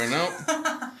go anywhere, nope.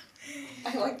 I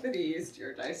like that he used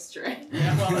your dice tray.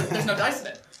 Yeah, well, there's no dice in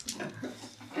it.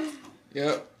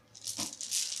 Yep.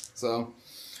 So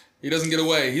he doesn't get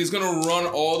away. He's gonna run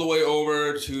all the way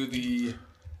over to the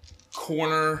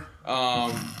corner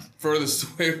furthest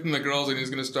away from the girls, and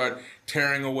he's gonna start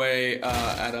tearing away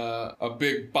at a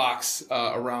big box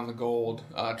around the gold,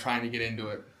 trying to get into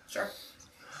it. Sure.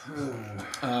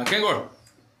 Kangor.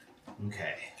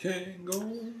 Okay.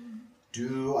 Kangor.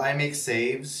 Do I make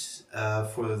saves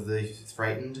for the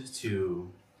frightened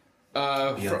to?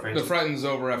 The frightened's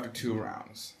over after 2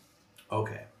 rounds.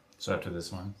 Okay. So after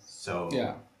this one. So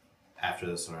Yeah. after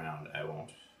this round, I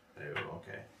won't.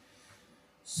 Okay.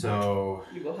 So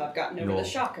You will have gotten over You'll the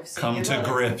shock of seeing Come your to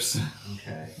brother. grips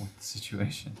okay. with the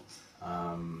situation.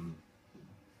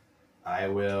 I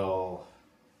will.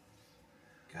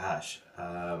 Gosh.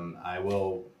 I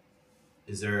will.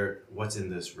 Is there what's in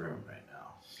this room right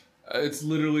now? It's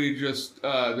literally just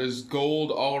there's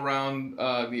gold all around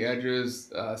the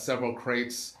edges, several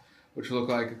crates, which look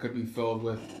like it could be filled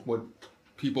with what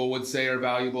people would say are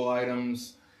valuable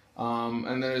items,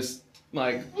 and there's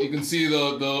like you can see the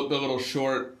little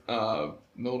short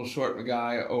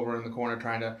guy over in the corner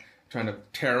trying to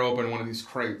tear open one of these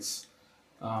crates.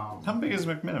 How big is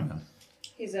McMiniman?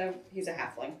 He's a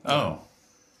halfling. Oh.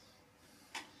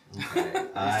 Okay.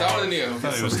 Taller than you. I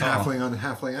thought he Some was tall. halfling on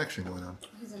halfling action going on.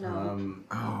 He's a gnome.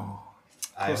 Oh.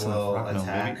 I Close enough, will rock, no,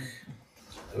 attack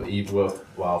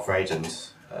while frightened.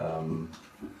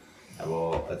 I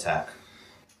will attack.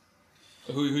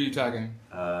 Who are you attacking?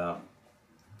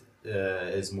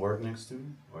 Is Morg next to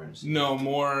me? Or is No,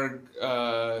 Morg's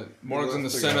in the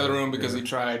center of the room because he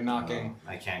tried knocking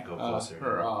I can't go closer.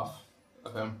 her off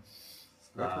of him.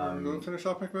 Go and finish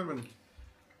off McMimmon.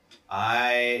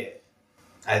 I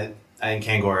think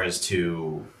Kangor is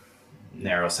too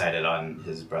narrow-sighted on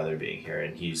his brother being here,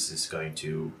 and he's just going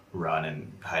to run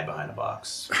and hide behind a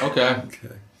box. Okay.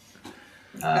 Okay.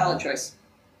 Valid choice.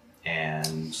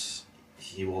 And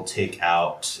he will take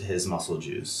out his muscle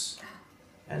juice,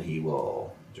 and he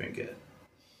will drink it.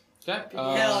 Okay.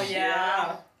 Hell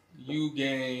yeah. You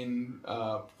gain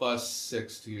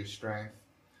 +6 to your strength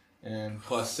and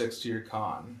 +6 to your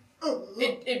con.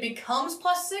 It becomes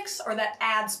 +6, or that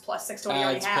adds +6 to what he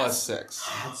already Adds has?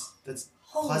 +6. That's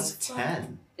Holy plus fuck.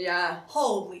 10. Yeah.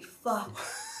 Holy fuck.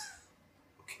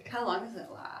 Okay. How long does it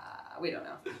last? We don't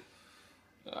know.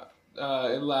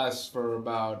 It lasts for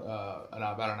about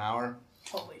an hour.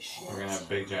 Holy shit. We're gonna have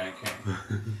big giant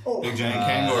Oh. big giant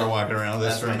Kangor walking around with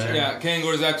this that's for a my minute. Yeah,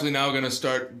 Kangor is actually now going to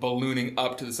start ballooning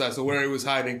up to the side. So where he was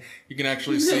hiding, you can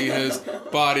actually see his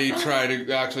body try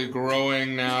to actually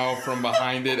growing now from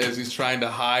behind it as he's trying to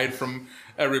hide from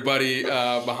everybody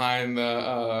behind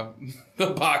the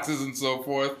boxes and so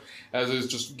forth. As it's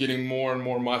just getting more and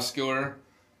more muscular.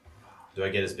 Do I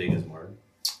get as big as Morg?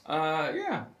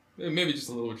 Yeah, maybe just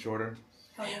a little bit shorter.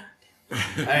 Hell yeah.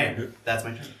 Alright, that's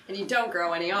my turn. And you don't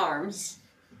grow any arms.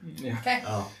 Yeah. Okay,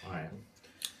 Oh, alright.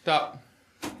 Top.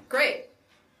 great.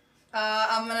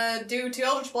 I'm gonna do 2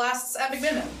 Eldritch Blasts at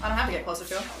McMimmon. I don't have to get closer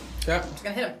to him. Okay. I'm just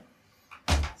gonna hit him.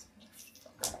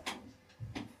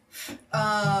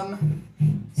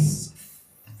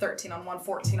 13 on one,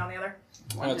 14 on the other.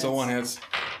 That's a 1 hits.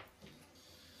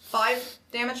 5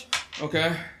 damage.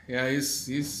 Okay. Yeah,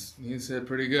 he's hit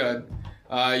pretty good.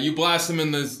 You blast him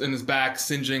in his back,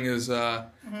 singeing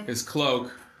his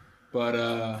cloak,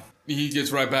 but he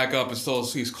gets right back up and still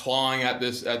he's clawing at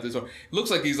this. It looks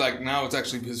like he's like now it's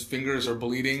actually his fingers are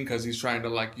bleeding because he's trying to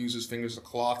like use his fingers to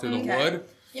claw through the Okay. wood.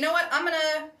 You know what? I'm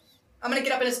gonna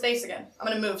get up in his face again. I'm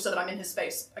gonna move so that I'm in his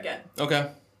space again.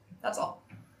 Okay. That's all.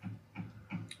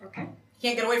 Okay. He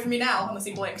can't get away from me now unless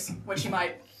he blinks, which he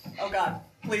might. Oh god.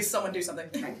 Please, someone do something.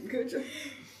 Good.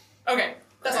 Okay,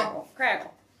 that's all.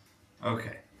 Crackle.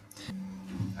 Okay.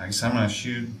 I guess I'm gonna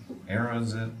shoot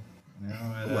arrows at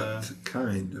What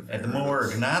kind of at the arrows?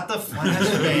 morgue, not the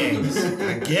flashbangs.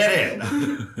 I get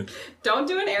it. Don't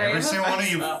do an area. Every of single one of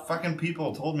effects, you though. fucking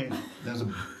people told me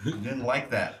didn't like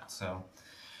that. So,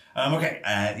 okay,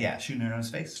 yeah, shoot an arrow in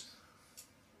his face.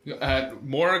 At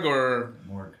morgue or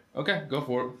Morgue. okay, go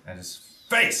for it. At his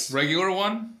face. Regular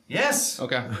one. Yes.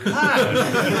 Okay.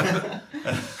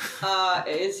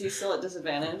 Is he still at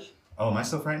disadvantage? Oh, am I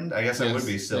still frightened? I guess I would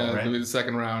be still, yeah, right? It'll be the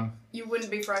second round. You wouldn't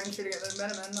be frightened shooting at the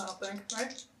Miniman, I don't think,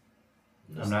 right?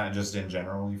 I'm not just in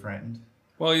generally frightened.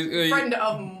 Well, Frightened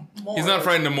of more. he's not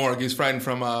frightened of morgue. He's frightened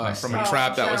from a state.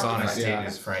 trap that was general on My it. state Yeah.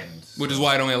 is frightened. Which is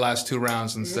why it only lasts 2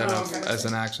 rounds instead Oh, of okay. as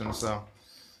an action. So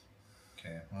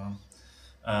Okay, well.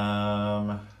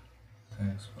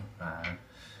 6, 5,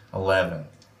 11.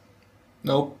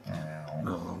 nope. Ow.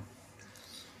 No.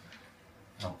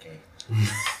 Okay.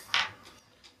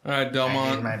 All right, I did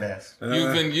Delmont. my best.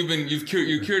 You've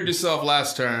cured yourself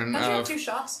last turn. Don't you have 2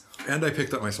 shots? And I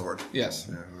picked up my sword. Yes.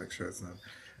 Yeah, I'll make sure it's not.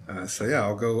 So yeah,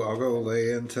 I'll go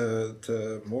lay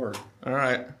into morgue. All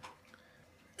right.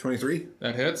 23.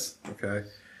 That hits. Okay.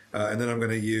 And then I'm going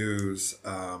to use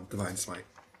Divine Smite.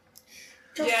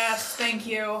 Yes, thank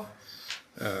you.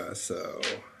 So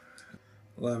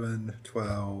 11,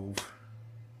 12,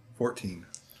 14.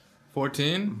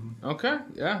 14. Okay.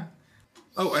 Yeah.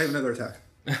 Oh, I have another attack.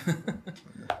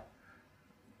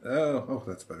 Oh,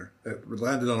 that's better. It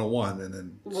landed on a 1 and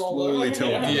then slowly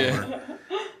tilted Yeah.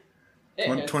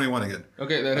 over. 21 again.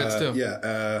 Okay, that hits too.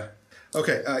 Yeah.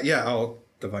 Okay. Yeah, I'll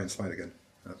Divine Smite again.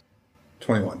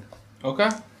 21. Okay.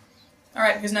 All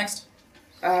right, who's next?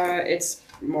 It's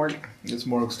Morg. It's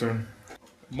Morg's turn.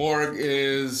 Morg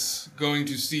is going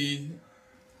to see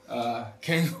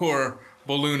Kangor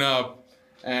balloon up,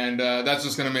 and that's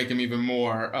just going to make him even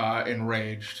more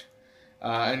enraged.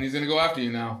 And he's going to go after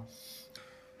you now.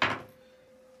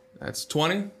 That's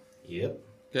 20. Yep.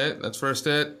 Okay, that's first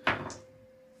hit.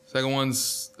 Second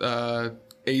one's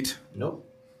 8. Nope.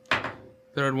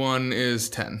 Third one is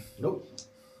 10. Nope.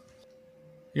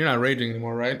 You're not raging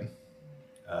anymore, right?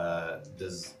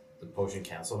 Does the potion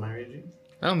cancel my raging?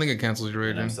 I don't think it cancels your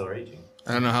And I'm raging. still raging.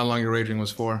 I don't know how long your raging was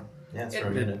for. Yeah, it's for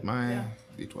a minute. My Yeah.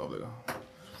 D12 to go.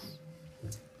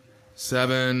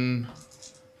 7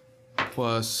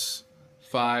 plus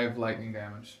 5 lightning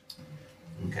damage.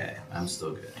 Okay, I'm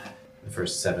still good. The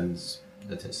first 7's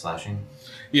the slashing.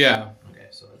 Yeah. Okay,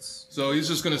 so it's So he's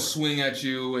just gonna swing at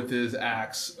you with his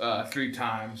axe 3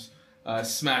 times,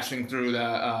 smashing through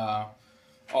that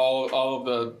all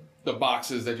of the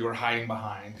boxes that you were hiding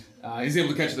behind. He's able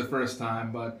to catch it the first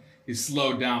time, but he's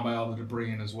slowed down by all the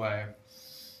debris in his way.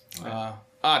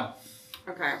 Odd.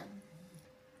 Okay.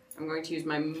 I'm going to use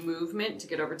my movement to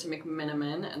get over to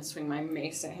McMiniman and swing my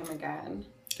mace at him again.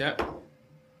 Okay.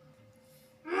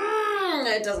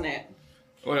 It doesn't hit.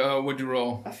 What'd you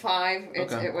roll? A 5.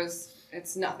 Okay.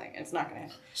 It's nothing. It's not gonna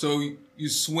hit. So you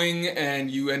swing and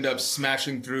you end up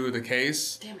smashing through the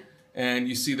case. Damn it. And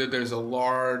you see that there's a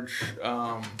large,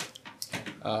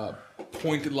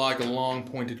 pointed, like a long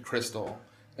pointed crystal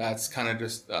that's kind of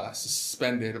just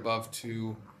suspended above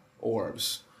 2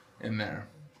 orbs in there.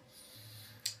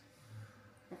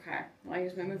 Okay. Well, I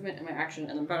use my movement and my action,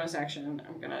 and then bonus action,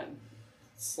 I'm gonna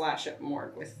slash at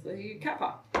Morg with the cat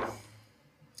paw.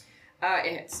 It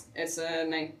hits. It's a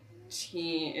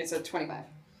 19. It's a 25.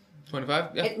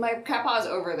 25? Yeah. My cat paw is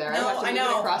over there. No, I have to I move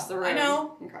know. it across the room. I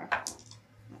know. Okay.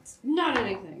 That's not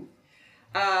anything.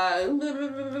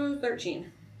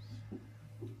 13.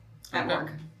 At Okay.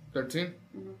 Morg. 13?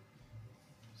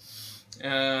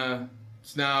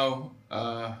 It's now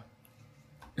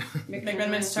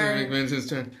McMiniman's turn. McMiniman's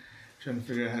turn. Trying to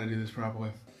figure out how to do this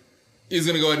properly. He's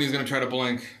going to go ahead and he's going to try to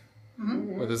blink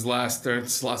with his last third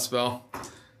slot spell.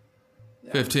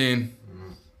 15.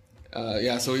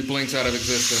 Yeah, so he blinks out of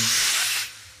existence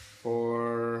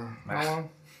for how long?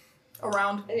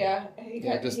 Around. Yeah, he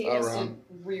Yeah, just he has around. to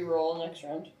re-roll next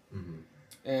round.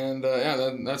 And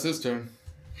that's his turn.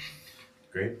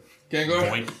 great. Can't go.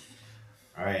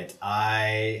 All right,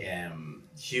 I am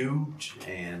huge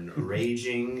and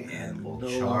raging and will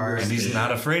charge. And he's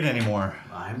not afraid anymore.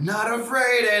 I'm not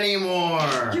afraid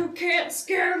anymore. You can't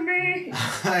scare me!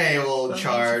 I will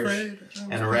charge afraid.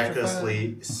 and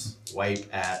recklessly swipe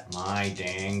at my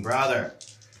dang brother.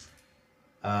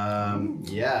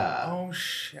 Yeah. Oh,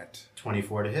 shit.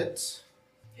 24 to hit.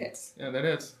 Hits. Yeah, that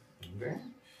hits. Okay.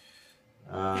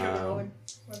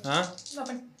 Huh?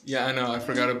 Nothing. Yeah, I know. I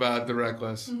forgot about the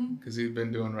reckless because he'd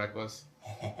been doing reckless.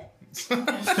 The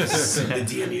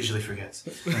DM usually forgets.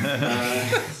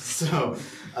 So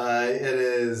it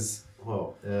is.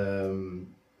 Whoa.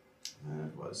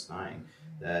 That was 9.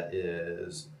 That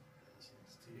is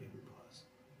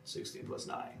 16 plus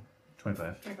 9.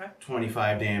 25. Okay.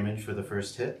 25 damage for the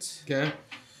first hit. Okay.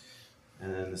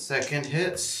 And then the second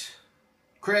hit.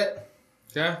 Crit.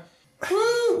 Okay.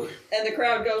 Woo! And the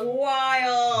crowd goes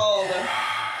wild!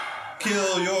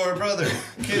 Kill your brother.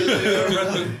 Kill your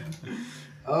brother.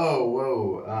 Oh,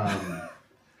 whoa.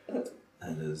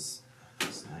 That is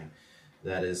 9.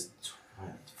 That is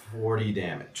 40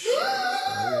 damage.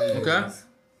 Okay.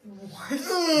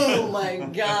 Oh my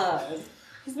god.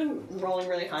 He's been rolling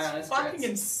really high on his Fucking crits.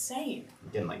 insane. I'm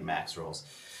getting like max rolls.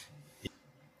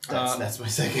 That's my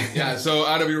second. Yeah, so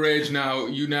out of your rage now,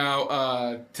 you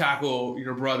tackle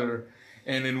your brother,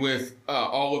 and then with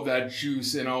all of that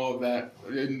juice and all of that,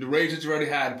 and the rage that you already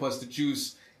had, plus the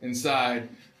juice inside,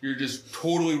 you're just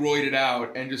totally roided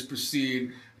out and just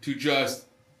proceed to just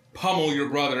pummel your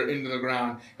brother into the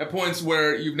ground at points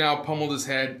where you've now pummeled his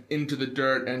head into the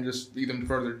dirt and just even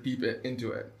further deep it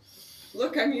into it.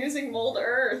 Look, I'm using mold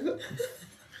earth.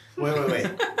 Wait.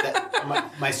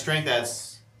 My strength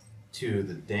adds to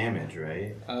the damage,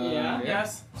 right? Yeah.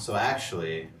 Yes. So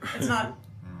actually, It's not.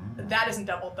 That isn't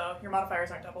doubled though. Your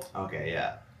modifiers aren't doubled. okay,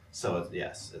 yeah. So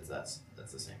yes, that's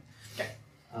the same. Okay.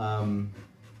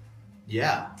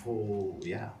 Yeah. Oh,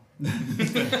 yeah.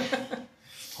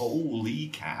 Holy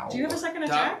cow. Do you have a second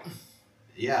attack?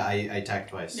 Yeah, I attacked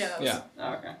twice. Yeah. That was, Yeah.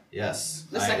 Oh, okay. Yes.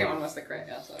 The second one was the crit,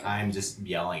 yeah. So. I'm just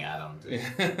yelling at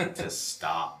him to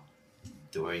stop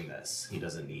doing this. He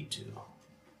doesn't need to.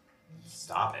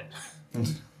 Stop it.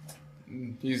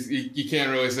 You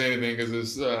can't really say anything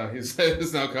because his head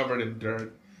is now covered in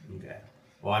dirt. Okay.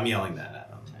 Well, I'm yelling that at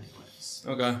him anyways.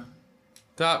 Okay.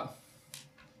 Top.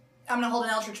 I'm gonna hold an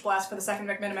Eldritch Blast for the second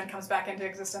McMiniman comes back into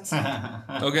existence.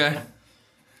 Okay.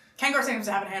 Kangor seems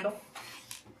to have it handled.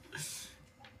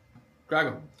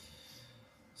 Drago.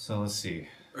 So let's see.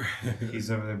 He's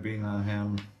over there beating on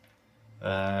him.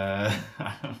 I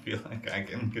don't feel like I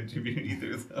can contribute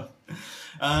either though.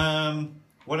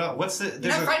 What else? What's the?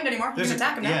 You're not frightened anymore. You can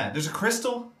attack him now. Yeah, there's a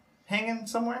crystal hanging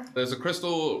somewhere. There's a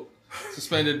crystal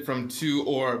suspended from 2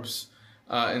 orbs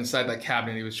inside that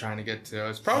cabinet he was trying to get to.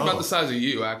 It's probably about the size of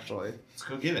you, actually. Let's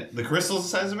go get it. The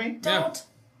crystal's the size of me? Don't.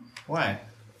 Why?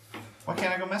 Why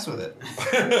can't I go mess with it?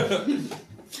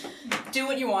 Do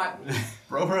what you want.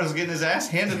 Robro's getting his ass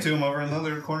handed to him over in the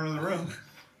other corner of the room.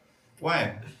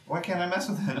 Why? Why can't I mess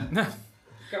with it? No.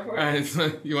 Go for All it. right,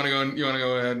 so you want to go? You want to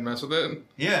go ahead and mess with it?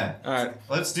 Yeah. All right.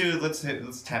 Let's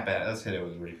tap at it. Let's hit it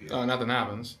with a rapier. Nothing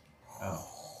happens. Oh.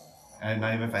 And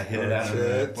not even if I hit it out of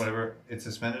the, whatever it's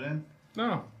suspended in?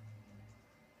 No.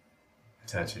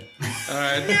 Touch it. All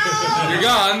right. You're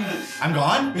gone. I'm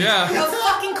gone? Yeah. Of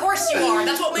fucking course you are.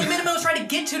 That's what McMiniman was trying to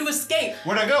get to escape.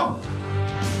 Where'd I go?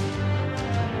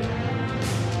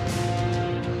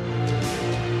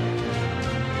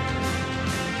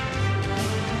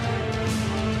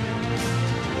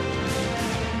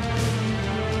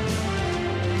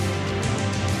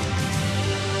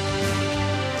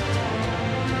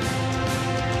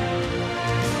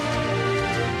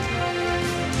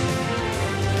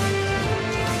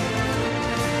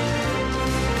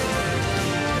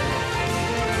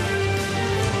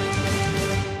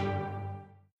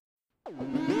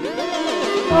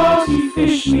 Party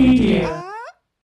Fish Media.